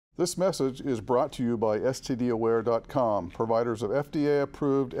This message is brought to you by STDaware.com, providers of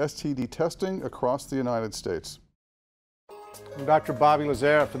FDA-approved STD testing across the United States. I'm Dr. Bobby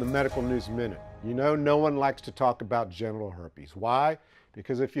Lazzara for the Medical News Minute. You know, no one likes to talk about genital herpes. Why?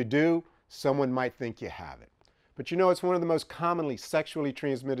 Because if you do, someone might think you have it. But you know, it's one of the most commonly sexually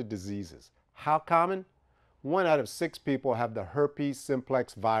transmitted diseases. How common? 1 out of 6 people have the Herpes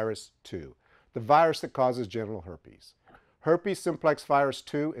Simplex Virus 2, the virus that causes genital herpes. Herpes Simplex Virus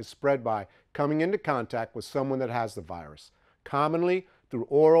 2 is spread by coming into contact with someone that has the virus, commonly through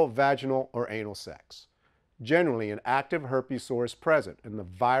oral, vaginal, or anal sex. Generally, an active herpes sore is present, and the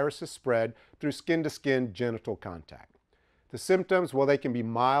virus is spread through skin-to-skin genital contact. The symptoms, well, they can be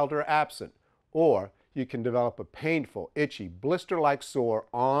mild or absent, or you can develop a painful, itchy, blister-like sore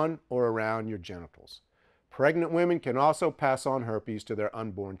on or around your genitals. Pregnant women can also pass on herpes to their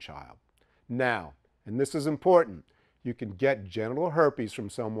unborn child. Now, and this is important, you can get genital herpes from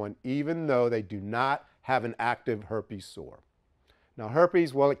someone even though they do not have an active herpes sore. Now,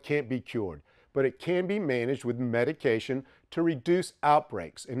 herpes, well, it can't be cured, but it can be managed with medication to reduce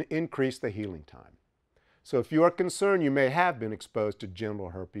outbreaks and increase the healing time. So if you are concerned you may have been exposed to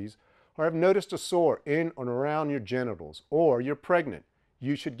genital herpes or have noticed a sore in or around your genitals, or you're pregnant,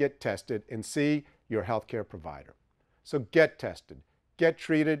 you should get tested and see your healthcare provider. So get tested, get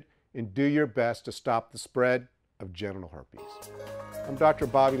treated, and do your best to stop the spread of genital herpes. I'm Dr.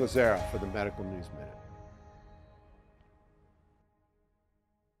 Bobby Lazzara for the Medical News Minute.